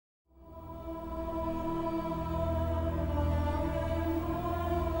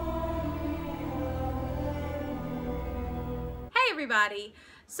everybody.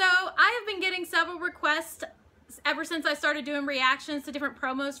 So I have been getting several requests ever since I started doing reactions to different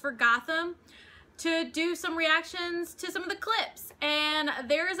promos for Gotham to do some reactions to some of the clips. And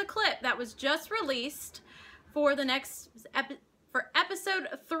there is a clip that was just released for the for episode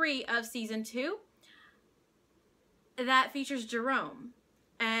 3 of season 2 that features Jerome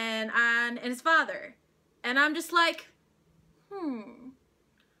and his father. And I'm just like,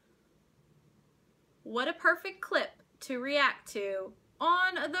 what a perfect clip to react to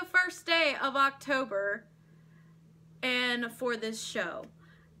on the first day of October and for this show.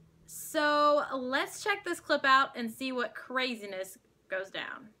 So let's check this clip out and see what craziness goes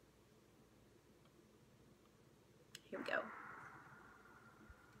down. Here we go.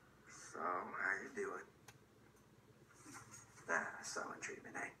 So, how you doing? Silent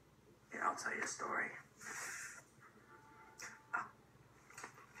treatment, eh? Here, I'll tell you a story.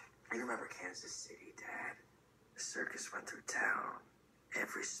 You remember Kansas City, Dad? The circus went through town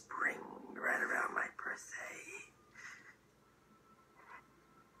every spring right around my birthday.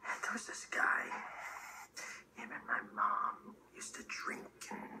 And there was this guy, him and my mom used to drink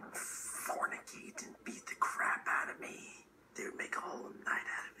and fornicate and beat the crap out of me. They would make a whole night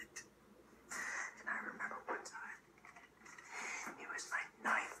out of it. And I remember one time, it was my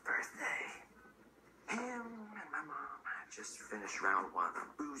 9th birthday. Him and my mom had just finished round 1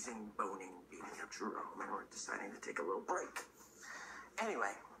 of boozing, boning, beating up Jerome, and we're deciding to take a little break.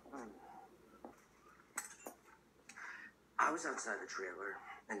 Anyway, I was outside the trailer,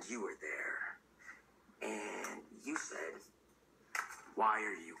 and you were there, and you said, "Why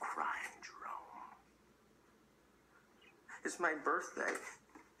are you crying, Jerome? It's my birthday,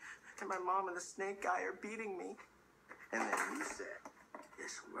 and my mom and the snake guy are beating me." And then you said,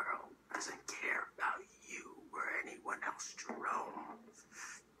 "This world doesn't care about you or anyone else, Jerome.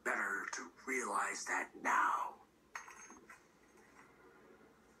 Better to realize that now."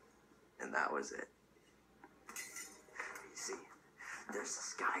 And that was it. You see, there's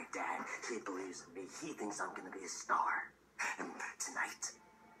this guy, Dad. He believes in me. He thinks I'm going to be a star. And tonight,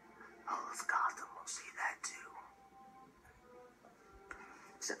 all of Gotham will see that too.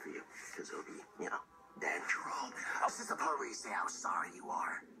 Except for you, because it'll be, Dad, Jerome. This is the part where you say how sorry you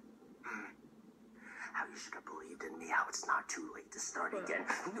are. How you should have believed in me, how it's not too late to start again.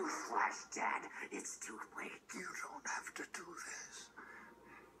 Newsflash, Dad, it's too late. You don't have to do this.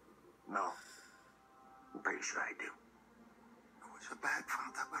 No, I'm pretty sure I do. I was a bad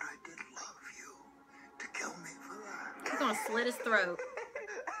father, but I did love you. To kill me for that. He's gonna slit his throat.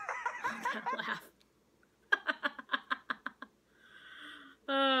 I'm gonna laugh.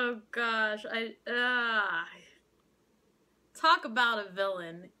 Oh gosh, talk about a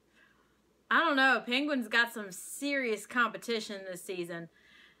villain. I don't know, Penguin's got some serious competition this season.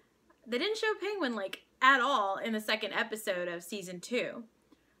 They didn't show Penguin at all in the second episode of season 2.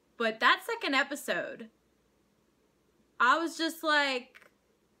 But that second episode, I was just like,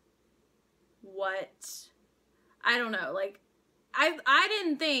 what? I don't know, I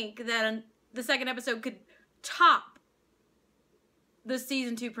didn't think that the second episode could top the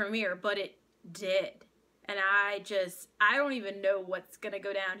season 2 premiere, but it did. And I don't even know what's gonna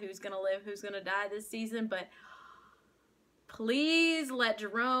go down, who's gonna live, who's gonna die this season, but please let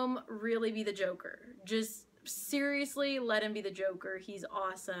Jerome really be the Joker. Just seriously, let him be the Joker. He's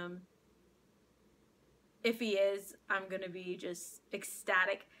awesome. If he is, I'm gonna be just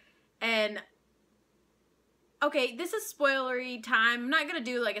ecstatic. And okay, this is spoilery time. I'm not gonna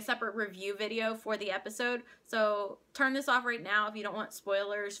do a separate review video for the episode, so turn this off right now if you don't want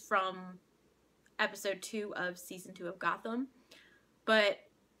spoilers from episode 2 of season 2 of Gotham. But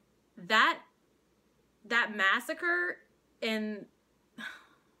that massacre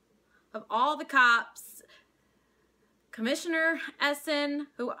of all the cops, Commissioner Essen,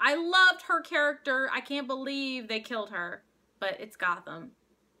 who I loved her character. I can't believe they killed her, but it's Gotham.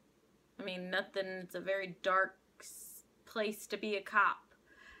 I mean, it's a very dark place to be a cop.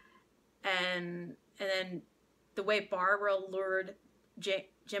 And then the way Barbara lured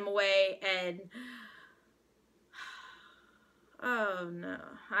Jim away, and oh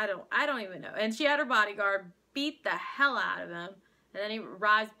no, I don't even know. And she had her bodyguard beat the hell out of him, and then he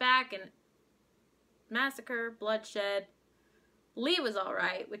arrives back and massacre, bloodshed. Lee was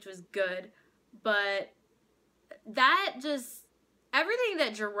alright, which was good, but that just, everything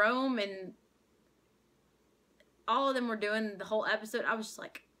that Jerome and all of them were doing the whole episode, I was just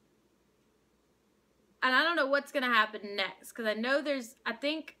like, and I don't know what's gonna happen next, because I know I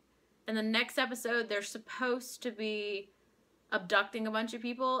think in the next episode they're supposed to be abducting a bunch of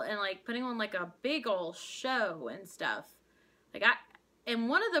people and putting on a big old show and stuff. In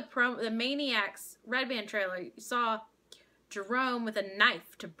one of the Maniacs Red Band trailer, you saw Jerome with a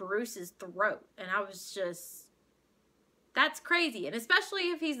knife to Bruce's throat. And I was just, that's crazy. And especially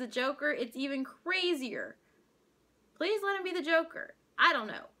if he's the Joker, it's even crazier. Please let him be the Joker. I don't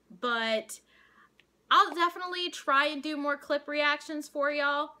know. But I'll definitely try and do more clip reactions for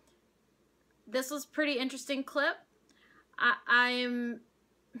y'all. This was a pretty interesting clip. I'm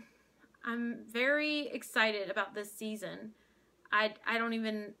very excited about this season. I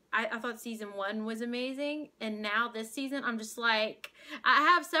thought season 1 was amazing, and now this season I'm just like, I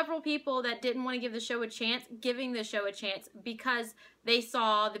have several people that didn't want to give the show a chance, giving the show a chance because they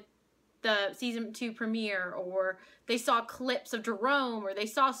saw the season 2 premiere, or they saw clips of Jerome, or they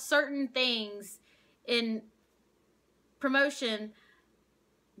saw certain things in promotion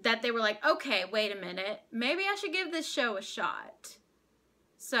that they were like, okay, wait a minute, maybe I should give this show a shot.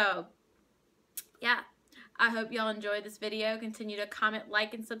 So, yeah, I hope y'all enjoyed this video. Continue to comment,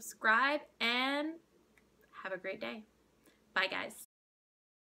 like, and subscribe, and have a great day. Bye, guys.